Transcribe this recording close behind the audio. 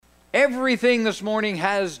Everything this morning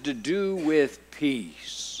has to do with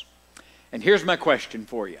peace. And here's my question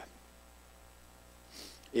for you.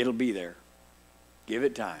 It'll be there. Give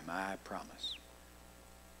it time, I promise.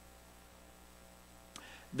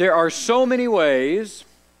 There are so many ways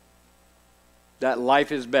that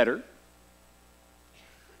life is better.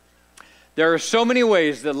 There are so many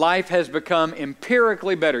ways that life has become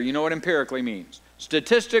empirically better. You know what empirically means?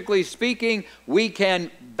 Statistically speaking, we can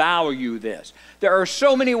value this. There are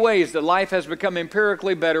so many ways that life has become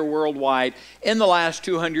empirically better worldwide in the last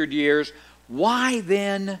 200 years. Why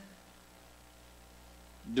then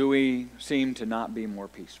do we seem to not be more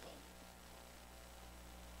peaceful?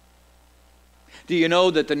 Do you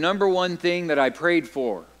know that the number one thing that I prayed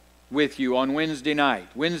for with you on Wednesday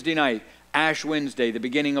night, Ash Wednesday, the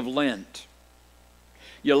beginning of Lent,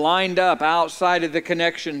 you lined up outside of the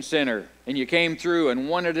Connection Center and you came through, and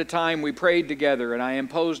one at a time we prayed together and I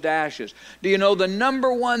imposed ashes. Do you know the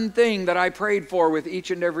number one thing that I prayed for with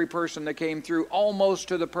each and every person that came through, almost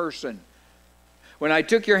to the person? When I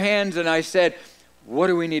took your hands and I said, what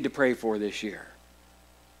do we need to pray for this year?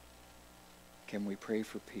 Can we pray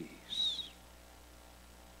for peace?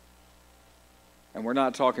 And we're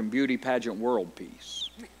not talking beauty pageant world peace.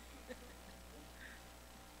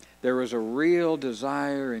 There was a real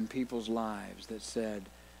desire in people's lives that said,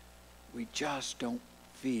 we just don't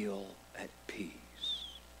feel at peace.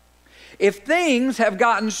 If things have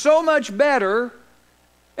gotten so much better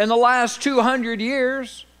in the last 200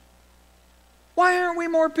 years, why aren't we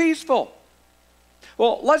more peaceful?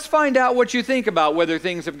 Well, let's find out what you think about whether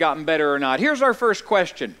things have gotten better or not. Here's our first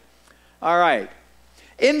question. All right.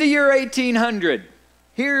 In the year 1800,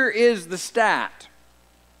 here is the stat.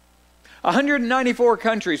 194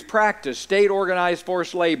 countries practice state-organized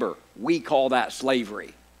forced labor. We call that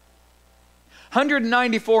slavery.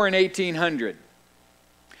 194 in 1800.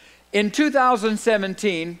 In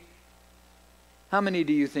 2017, how many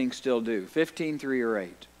do you think still do? 15, 3, or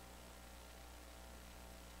 8?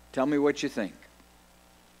 Tell me what you think.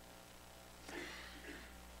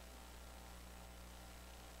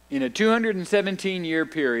 In a 217-year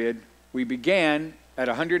period, we began at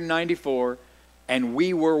 194, and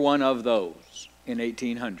we were one of those in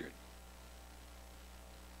 1800.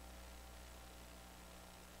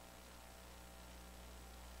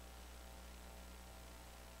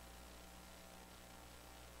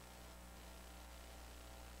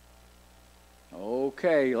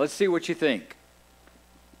 Okay, let's see what you think.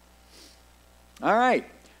 All right,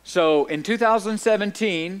 so in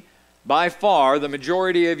 2017, by far, the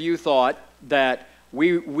majority of you thought that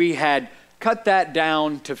we had cut that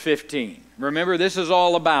down to 15. Remember, this is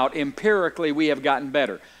all about empirically we have gotten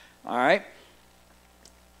better. All right?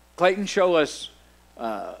 Clayton, show us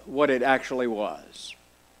what it actually was.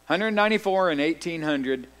 194 in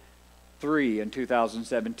 1800, 3 in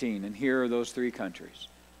 2017. And here are those three countries.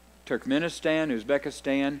 Turkmenistan,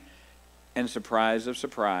 Uzbekistan, and surprise of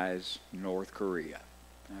surprise, North Korea.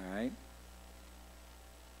 All right?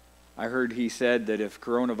 I heard he said that if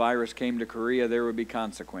coronavirus came to Korea, there would be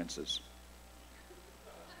consequences.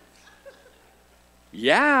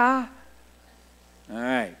 Yeah. All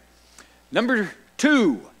right. Number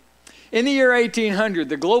 2. In the year 1800,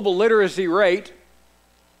 the global literacy rate,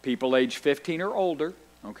 people age 15 or older,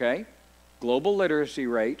 okay, global literacy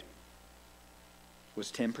rate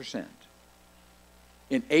was 10%.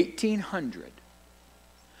 In 1800,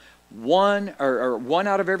 one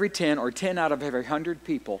out of every 10 or 10 out of every 100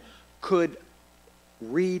 people could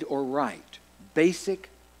read or write. Basic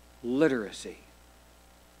literacy.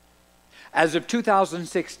 As of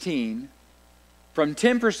 2016, from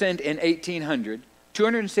 10% in 1800,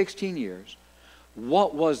 216 years,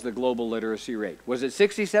 what was the global literacy rate? Was it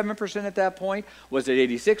 67% at that point? Was it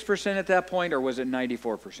 86% at that point? Or was it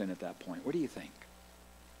 94% at that point? What do you think?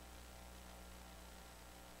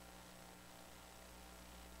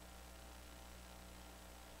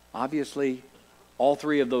 Obviously, all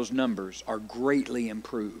three of those numbers are greatly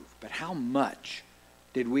improved. But how much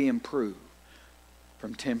did we improve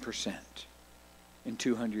from 10% in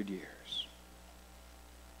 200 years?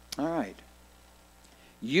 All right.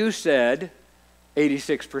 You said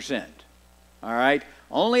 86%. All right.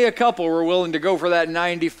 Only a couple were willing to go for that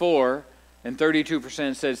 94, and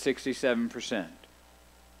 32% said 67%.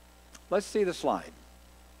 Let's see the slide.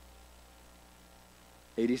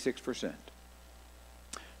 86%.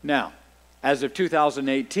 Now, as of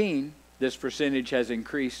 2018, this percentage has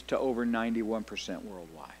increased to over 91%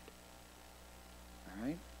 worldwide. All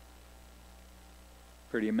right?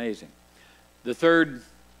 Pretty amazing. The third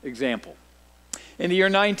example. In the year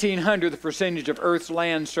 1900, the percentage of Earth's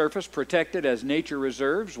land surface protected as nature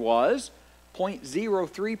reserves was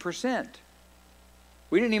 0.03%.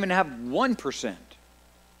 We didn't even have 1%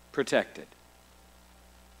 protected.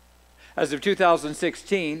 As of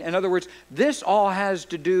 2016, in other words, this all has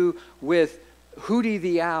to do with Hootie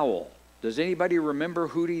the Owl. Does anybody remember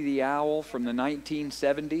Hootie the Owl from the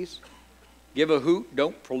 1970s? Give a hoot,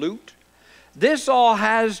 don't pollute. This all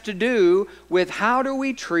has to do with how do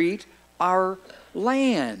we treat our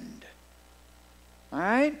land. All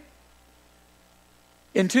right?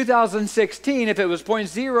 In 2016, if it was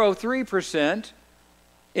 0.03%,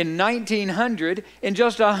 in 1900, in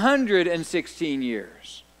just 116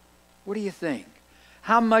 years, what do you think?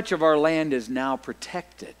 How much of our land is now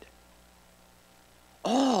protected?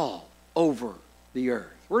 All over the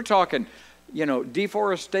earth. We're talking,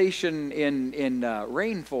 deforestation in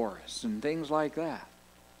rainforests and things like that.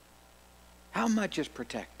 How much is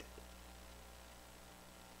protected?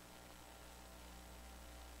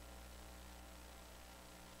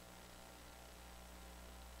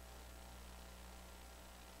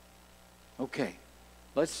 Okay,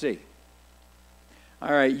 let's see.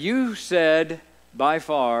 All right, you said by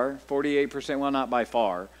far, 48%, well, not by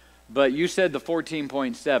far, but you said the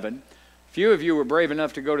 14.7. Few of you were brave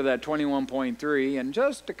enough to go to that 21.3, and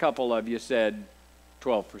just a couple of you said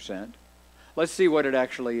 12%. Let's see what it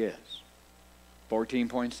actually is.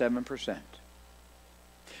 14.7%.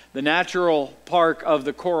 The natural park of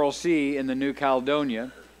the Coral Sea in the New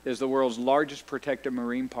Caledonia is the world's largest protected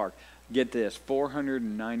marine park. Get this,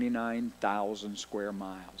 499,000 square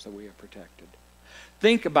miles that we have protected.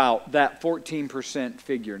 Think about that 14%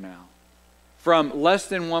 figure now. From less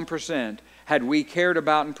than 1%, had we cared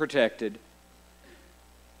about and protected,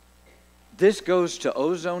 this goes to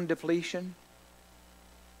ozone depletion.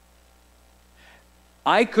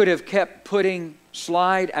 I could have kept putting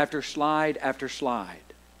slide after slide after slide,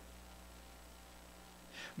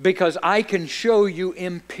 because I can show you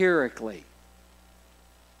empirically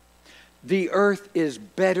the earth is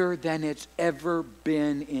better than it's ever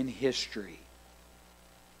been in history.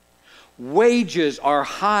 Wages are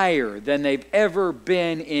higher than they've ever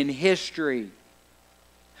been in history.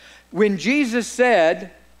 When Jesus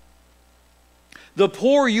said, "The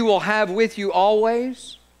poor you will have with you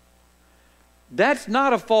always," that's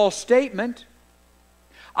not a false statement.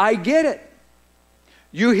 I get it.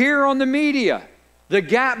 You hear on the media, the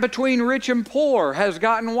gap between rich and poor has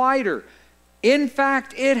gotten wider. In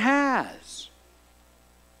fact, it has.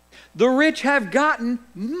 The rich have gotten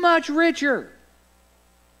much richer.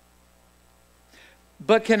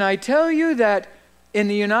 But can I tell you that in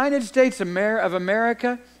the United States of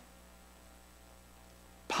America,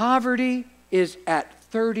 poverty is at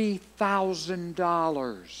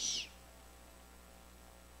 $30,000.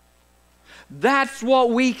 That's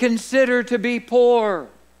what we consider to be poor.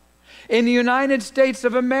 In the United States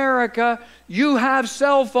of America, you have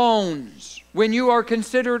cell phones when you are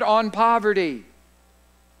considered on poverty.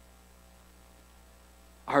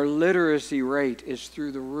 Our literacy rate is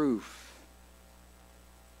through the roof.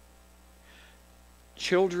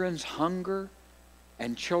 Children's hunger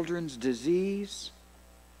and children's disease,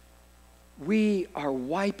 we are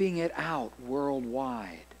wiping it out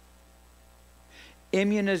worldwide.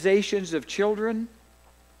 Immunizations of children,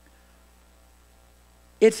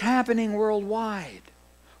 it's happening worldwide.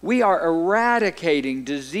 We are eradicating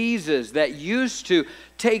diseases that used to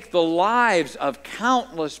take the lives of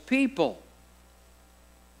countless people.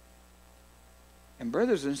 And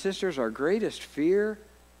brothers and sisters, our greatest fear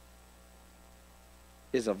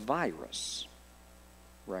is a virus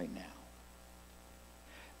right now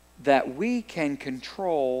that we can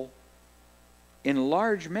control in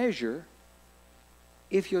large measure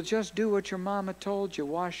if you'll just do what your mama told you,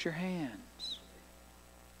 wash your hands.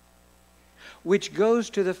 Which goes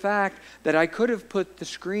to the fact that I could have put the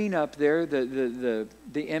screen up there, the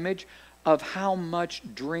image of how much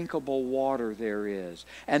drinkable water there is.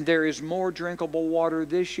 And there is more drinkable water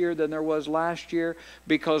this year than there was last year,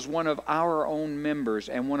 because one of our own members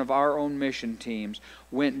and one of our own mission teams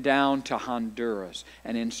went down to Honduras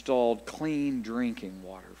and installed clean drinking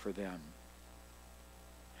water for them.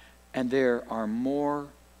 And there are more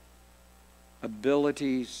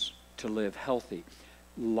abilities to live healthy.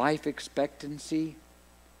 Life expectancy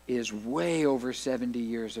is way over 70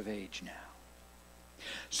 years of age now.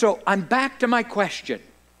 So I'm back to my question.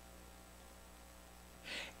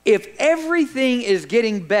 If everything is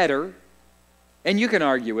getting better, and you can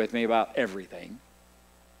argue with me about everything,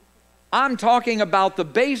 I'm talking about the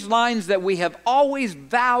baselines that we have always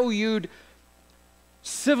valued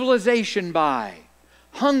civilization by: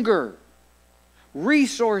 hunger,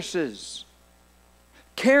 resources,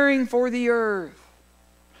 caring for the earth,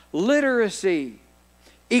 literacy,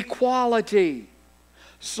 equality,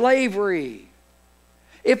 slavery.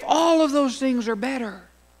 If all of those things are better,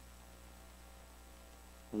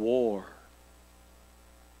 war.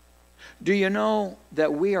 Do you know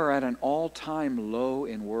that we are at an all-time low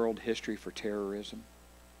in world history for terrorism?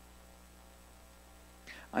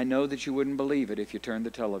 I know that you wouldn't believe it if you turned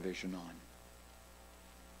the television on.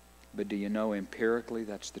 But do you know empirically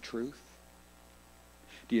that's the truth?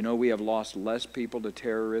 Do you know we have lost less people to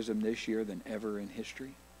terrorism this year than ever in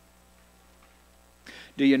history?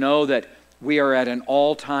 Do you know that we are at an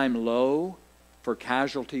all-time low for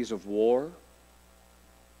casualties of war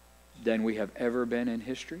than we have ever been in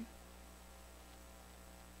history?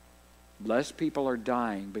 Less people are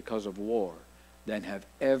dying because of war than have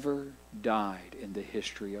ever died in the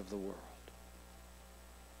history of the world.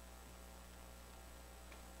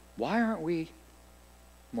 Why aren't we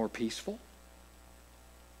more peaceful?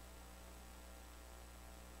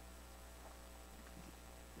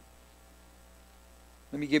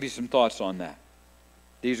 Let me give you some thoughts on that.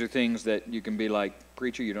 These are things that you can be like,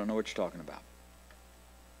 preacher, you don't know what you're talking about.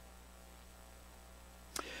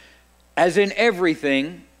 As in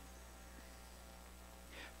everything,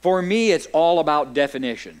 for me, it's all about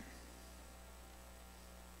definition.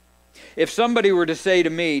 If somebody were to say to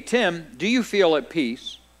me, Tim, do you feel at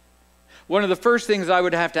peace? One of the first things I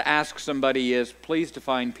would have to ask somebody is, please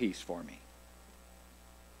define peace for me.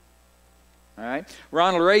 All right?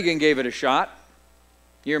 Ronald Reagan gave it a shot.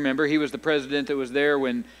 You remember, he was the president that was there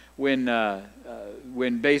when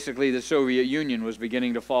basically the Soviet Union was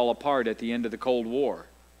beginning to fall apart at the end of the Cold War.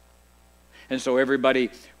 And so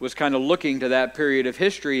everybody was kind of looking to that period of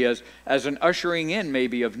history as an ushering in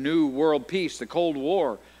maybe of new world peace. The Cold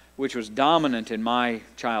War, which was dominant in my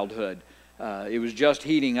childhood, it was just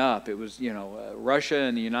heating up. It was, Russia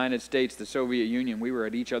and the United States, the Soviet Union, we were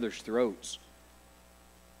at each other's throats.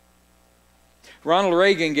 Ronald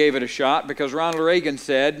Reagan gave it a shot because Ronald Reagan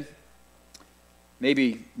said,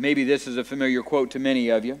 maybe this is a familiar quote to many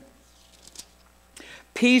of you,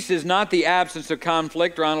 peace is not the absence of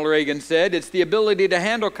conflict, Ronald Reagan said. It's the ability to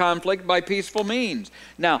handle conflict by peaceful means.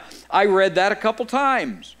 Now, I read that a couple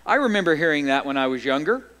times. I remember hearing that when I was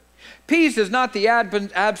younger. Peace is not the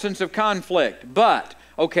absence of conflict, but,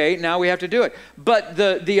 okay, now we have to do it. But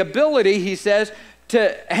the ability, he says,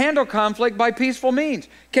 to handle conflict by peaceful means.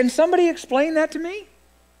 Can somebody explain that to me?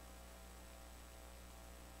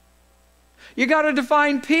 You got to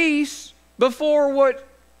define peace before what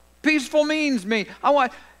peaceful means mean.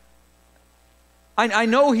 I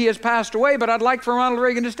know he has passed away, but I'd like for Ronald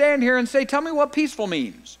Reagan to stand here and say, tell me what peaceful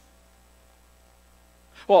means.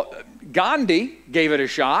 Well, Gandhi gave it a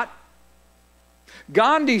shot.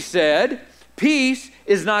 Gandhi said, peace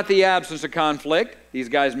is not the absence of conflict. These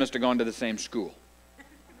guys must have gone to the same school.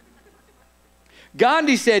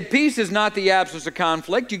 Gandhi said, peace is not the absence of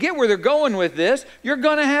conflict. You get where they're going with this. You're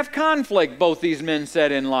going to have conflict, both these men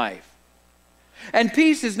said, in life. And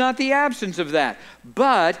peace is not the absence of that,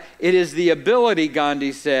 but it is the ability,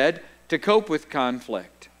 Gandhi said, to cope with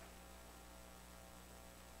conflict.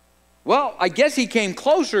 Well, I guess he came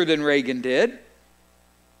closer than Reagan did.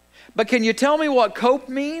 But can you tell me what cope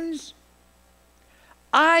means?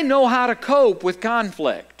 I know how to cope with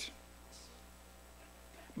conflict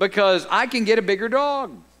because I can get a bigger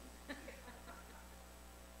dog.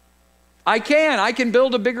 I can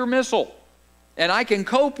build a bigger missile. And I can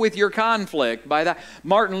cope with your conflict by that.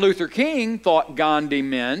 Martin Luther King thought Gandhi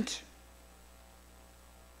meant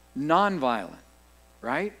nonviolent,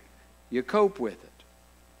 right? You cope with it.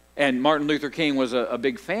 And Martin Luther King was a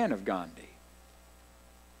big fan of Gandhi.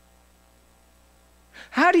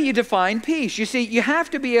 How do you define peace? You see, you have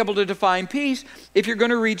to be able to define peace if you're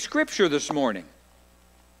going to read Scripture this morning.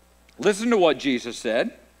 Listen to what Jesus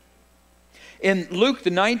said. In Luke, the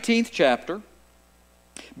 19th chapter,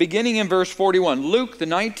 beginning in verse 41. Luke, the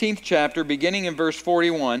 19th chapter, beginning in verse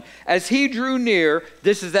 41. As he drew near,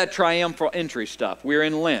 this is that triumphal entry stuff. We're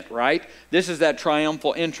in Lent, right? This is that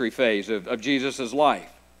triumphal entry phase of Jesus' life.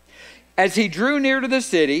 As he drew near to the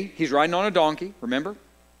city, he's riding on a donkey, remember?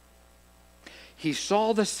 He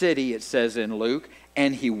saw the city, it says in Luke,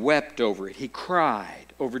 and he wept over it. He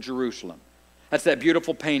cried over Jerusalem. That's that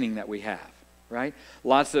beautiful painting that we have, right?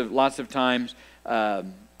 Lots of times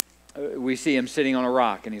we see him sitting on a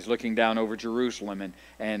rock and he's looking down over Jerusalem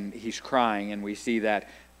and he's crying, and we see that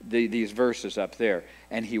these verses up there.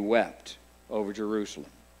 And he wept over Jerusalem.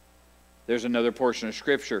 There's another portion of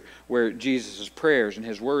Scripture where Jesus' prayers and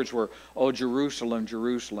his words were, "Oh, Jerusalem,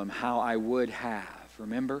 Jerusalem, how I would have."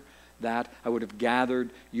 Remember that? I would have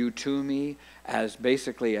gathered you to me as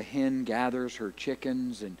basically a hen gathers her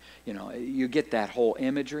chickens, and you get that whole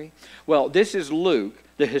imagery. Well, this is Luke,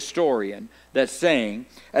 the historian, that's saying,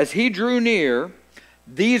 as he drew near,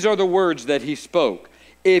 these are the words that he spoke.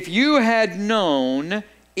 if you had known,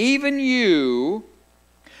 even you,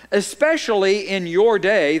 especially in your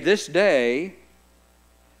day, this day,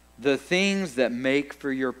 the things that make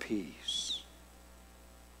for your peace.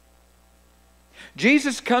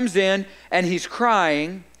 Jesus comes in and he's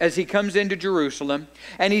crying as he comes into Jerusalem,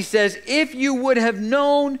 and he says, if you would have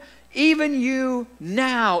known, even you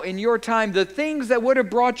now in your time, the things that would have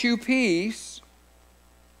brought you peace,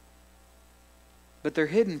 but they're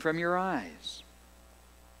hidden from your eyes.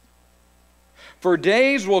 For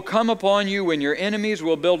days will come upon you when your enemies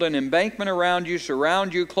will build an embankment around you,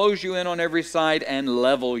 surround you, close you in on every side, and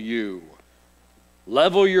level you.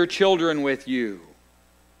 Level your children with you.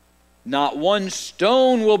 Not one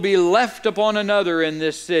stone will be left upon another in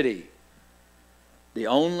this city. The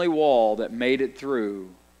only wall that made it through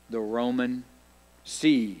the Roman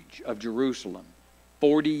siege of Jerusalem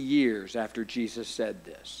 40 years after Jesus said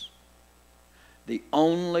this. The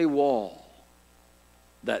only wall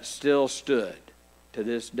that still stood to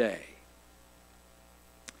this day.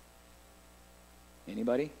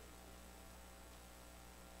 Anybody?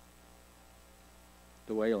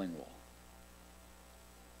 The Wailing Wall.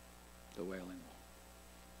 The Wailing Wall.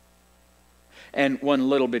 And one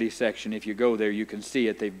little bitty section, if you go there, you can see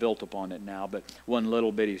it. They've built upon it now, but one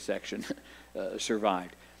little bitty section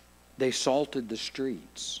survived. They salted the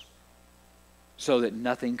streets so that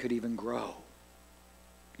nothing could even grow.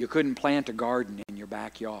 You couldn't plant a garden in your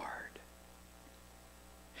backyard.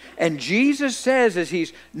 And Jesus says, as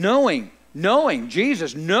he's knowing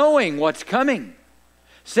what's coming,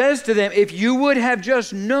 says to them, if you would have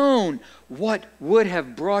just known what would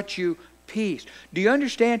have brought you peace. Do you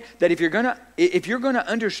understand that if you're going to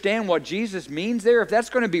understand what Jesus means there, if that's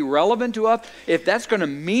going to be relevant to us, if that's going to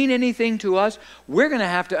mean anything to us, we're going to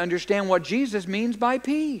have to understand what Jesus means by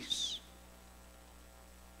peace.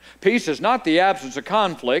 Peace is not the absence of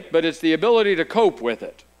conflict, but it's the ability to cope with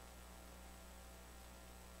it.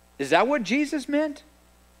 Is that what Jesus meant?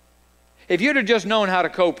 If you'd have just known how to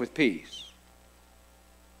cope with peace.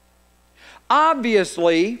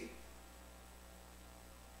 Obviously,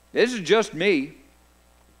 this is just me.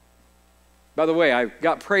 By the way, I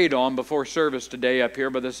got prayed on before service today up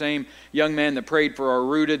here by the same young man that prayed for our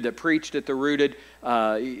Rooted, that preached at the Rooted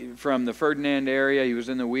from the Ferdinand area. He was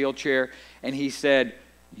in the wheelchair, and he said,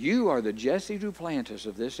 "You are the Jesse Duplantis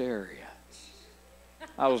of this area."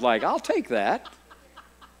 I was like, I'll take that.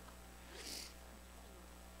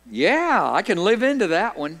 Yeah, I can live into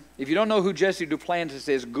that one. If you don't know who Jesse Duplantis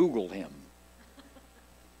is, Google him.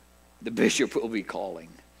 The bishop will be calling.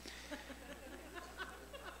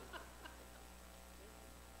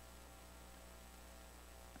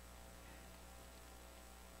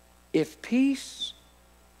 If peace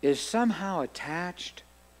is somehow attached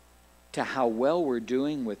to how well we're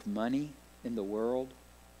doing with money in the world,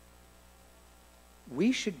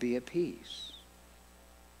 we should be at peace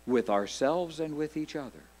with ourselves and with each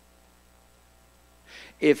other.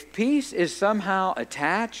 If peace is somehow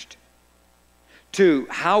attached to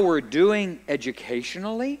how we're doing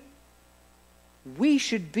educationally, we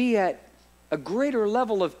should be at a greater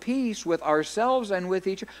level of peace with ourselves and with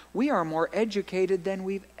each other. We are more educated than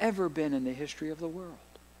we've ever been in the history of the world.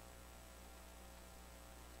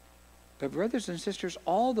 But brothers and sisters,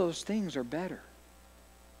 all those things are better.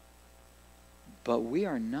 But we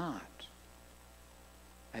are not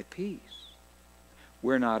at peace.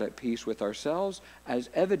 We're not at peace with ourselves, as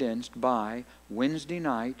evidenced by Wednesday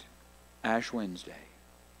night, Ash Wednesday.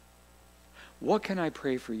 What can I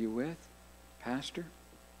pray for you with, Pastor?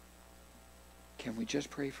 Can we just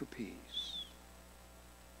pray for peace?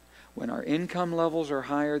 When our income levels are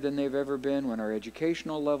higher than they've ever been, when our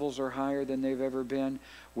educational levels are higher than they've ever been,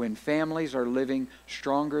 when families are living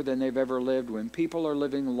stronger than they've ever lived, when people are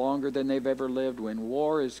living longer than they've ever lived, when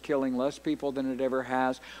war is killing less people than it ever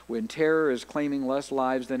has, when terror is claiming less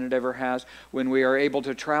lives than it ever has, when we are able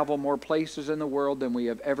to travel more places in the world than we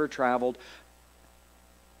have ever traveled,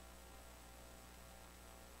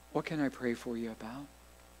 what can I pray for you about?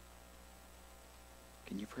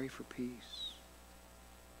 Can you pray for peace?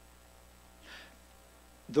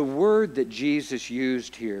 The word that Jesus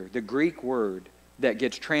used here, the Greek word that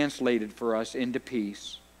gets translated for us into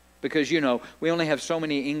peace, because, you know, we only have so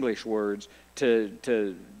many English words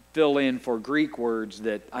to fill in for Greek words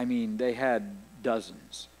that, I mean, they had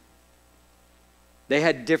dozens. They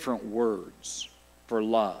had different words for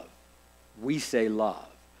love. We say love.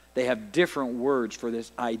 They have different words for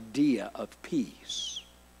this idea of peace.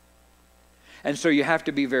 And so you have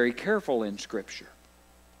to be very careful in Scripture.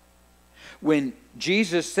 When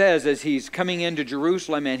Jesus says, as he's coming into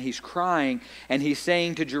Jerusalem and he's crying, and he's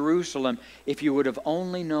saying to Jerusalem, if you would have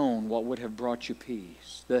only known what would have brought you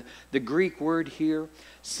peace. The Greek word here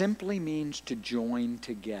simply means to join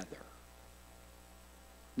together.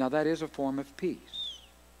 Now that is a form of peace.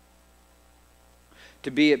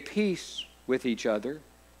 To be at peace with each other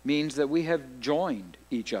means that we have joined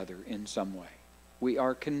each other in some way. We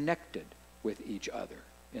are connected with each other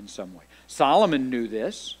in some way. Solomon knew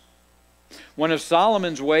this. One of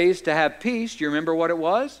Solomon's ways to have peace, do you remember what it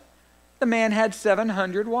was? The man had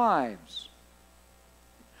 700 wives.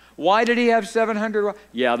 Why did he have 700 wives?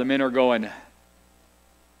 Yeah, the men are going,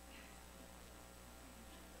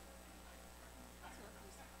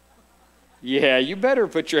 yeah, you better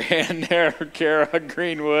put your hand there, Kara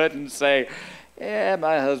Greenwood, and say, yeah,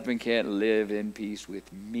 my husband can't live in peace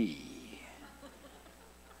with me.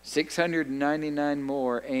 699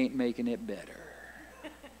 more ain't making it better.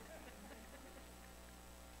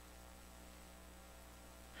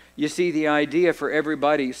 You see, the idea for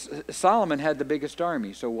everybody, Solomon had the biggest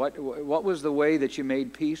army. So what was the way that you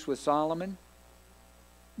made peace with Solomon?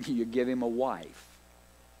 You give him a wife.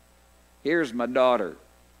 Here's my daughter.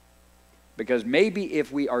 Because maybe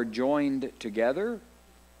if we are joined together,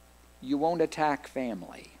 you won't attack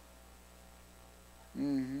family.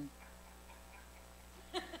 Mm-hmm.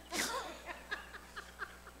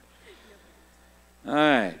 All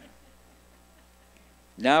right.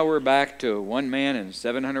 Now we're back to one man and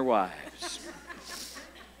 700 wives.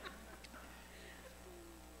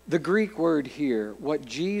 The Greek word here, what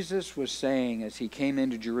Jesus was saying as he came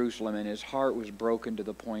into Jerusalem and his heart was broken to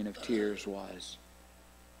the point of tears was,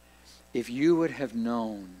 if you would have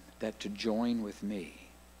known that to join with me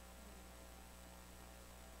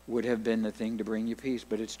would have been the thing to bring you peace,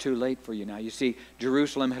 but it's too late for you now. You see,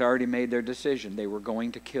 Jerusalem had already made their decision. They were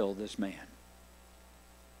going to kill this man.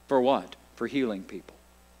 For what? For healing people.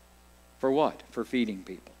 For what? For feeding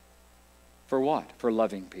people. For what? For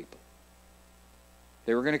loving people.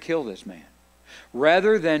 They were going to kill this man.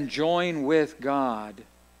 Rather than join with God,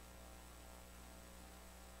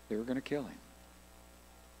 they were going to kill him.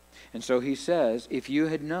 And so he says, if you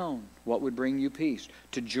had known what would bring you peace,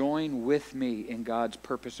 to join with me in God's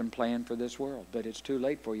purpose and plan for this world. But it's too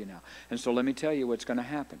late for you now. And so let me tell you what's going to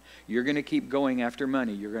happen. You're going to keep going after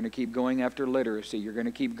money. You're going to keep going after literacy. You're going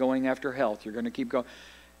to keep going after health. You're going to keep going.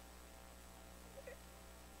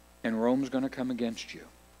 And Rome's going to come against you.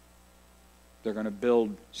 They're going to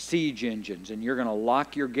build siege engines, and you're going to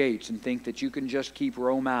lock your gates and think that you can just keep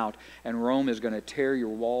Rome out, and Rome is going to tear your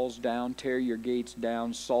walls down, tear your gates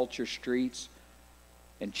down, salt your streets,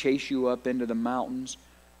 and chase you up into the mountains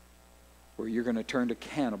where you're going to turn to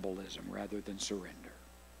cannibalism rather than surrender.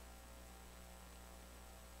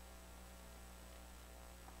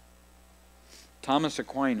 Thomas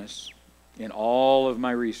Aquinas, in all of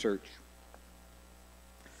my research,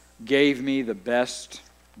 gave me the best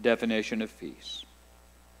definition of peace.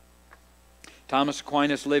 Thomas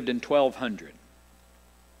Aquinas lived in 1200.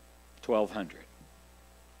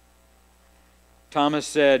 Thomas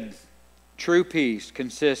said, true peace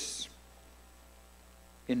consists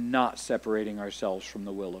in not separating ourselves from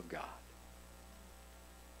the will of God.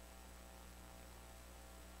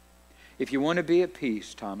 If you want to be at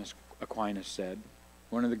peace, Thomas Aquinas said,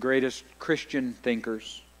 one of the greatest Christian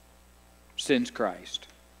thinkers since Christ.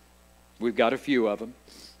 We've got a few of them.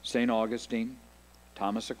 St. Augustine,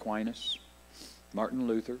 Thomas Aquinas, Martin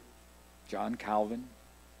Luther, John Calvin,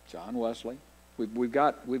 John Wesley. We've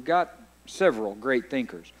got several great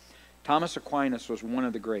thinkers. Thomas Aquinas was one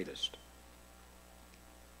of the greatest.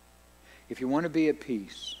 If you want to be at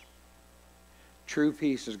peace, true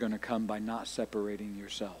peace is going to come by not separating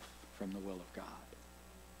yourself from the will of God.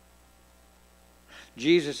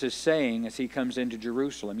 Jesus is saying as he comes into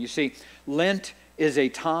Jerusalem, you see, Lent is a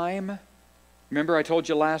time, remember I told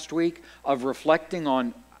you last week, of reflecting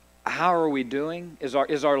on how are we doing? Is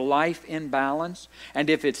our life in balance? And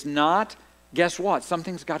if it's not, guess what?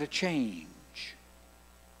 Something's got to change.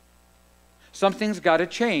 Something's got to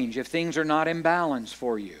change if things are not in balance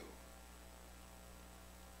for you.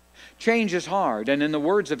 Change is hard, and in the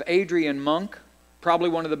words of Adrian Monk, probably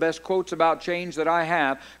one of the best quotes about change that I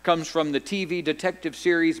have comes from the TV detective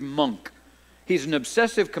series Monk. He's an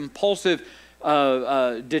obsessive-compulsive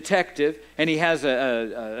detective, and he has an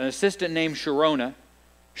assistant named Sharona.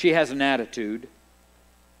 She has an attitude.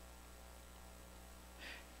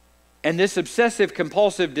 And this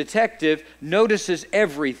obsessive-compulsive detective notices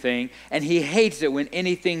everything, and he hates it when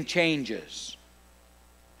anything changes.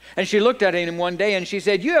 And she looked at him one day and she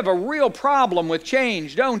said, "You have a real problem with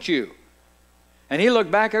change, don't you?" And he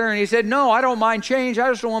looked back at her and he said, "No, I don't mind change. I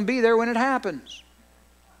just don't want to be there when it happens."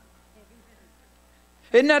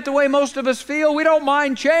 Isn't that the way most of us feel? We don't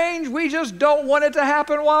mind change. We just don't want it to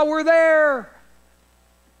happen while we're there.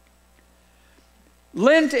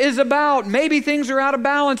 Lent is about maybe things are out of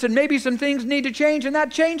balance and maybe some things need to change, and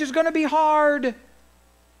that change is going to be hard.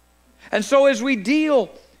 And so as we deal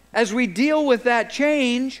with that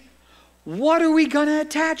change, what are we going to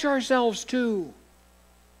attach ourselves to?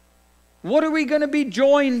 What are we going to be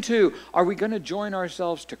joined to? Are we going to join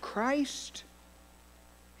ourselves to Christ,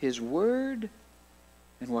 His Word,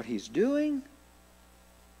 and what He's doing?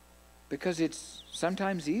 Because it's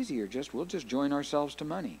sometimes easier, we'll just join ourselves to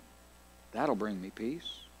money. That'll bring me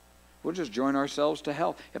peace. We'll just join ourselves to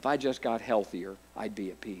health. If I just got healthier, I'd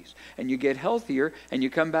be at peace. And you get healthier, and you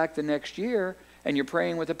come back the next year, and you're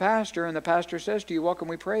praying with the pastor, and the pastor says to you, what can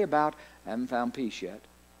we pray about? I haven't found peace yet.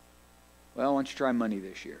 Well, why don't you try money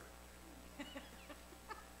this year?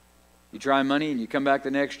 You try money, and you come back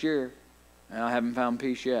the next year, and I haven't found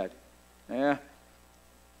peace yet. Yeah, why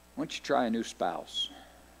don't you try a new spouse?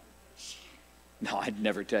 No, I'd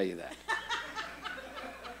never tell you that.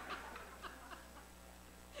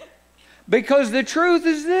 Because the truth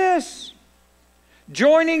is this: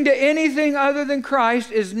 joining to anything other than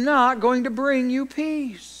Christ is not going to bring you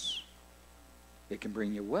peace. It can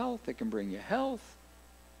bring you wealth. It can bring you health.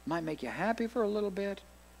 It might make you happy for a little bit.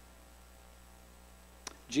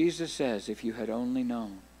 Jesus says, if you had only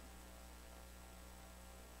known,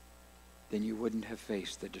 then you wouldn't have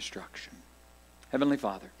faced the destruction. Heavenly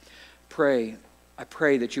Father, I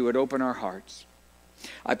pray that you would open our hearts.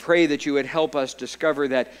 I pray that you would help us discover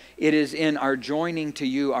that it is in our joining to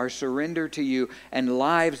you, our surrender to you, and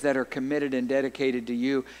lives that are committed and dedicated to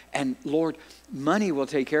you. And Lord, money will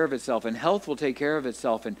take care of itself, and health will take care of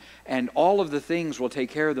itself, and all of the things will take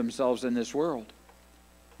care of themselves in this world.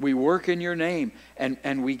 We work in your name,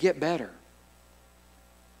 and we get better.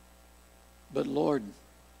 But Lord,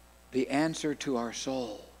 the answer to our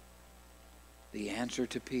soul, the answer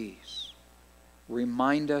to peace,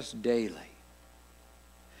 remind us daily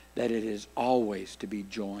that it is always to be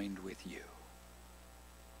joined with you.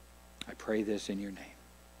 I pray this in your name.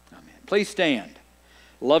 Amen. Please stand.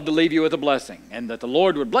 Love to leave you with a blessing, and that the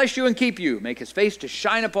Lord would bless you and keep you, make His face to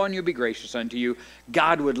shine upon you, be gracious unto you.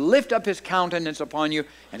 God would lift up His countenance upon you,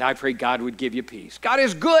 and I pray God would give you peace. God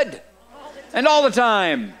is good, and all the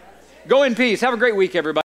time. Go in peace. Have a great week, everybody.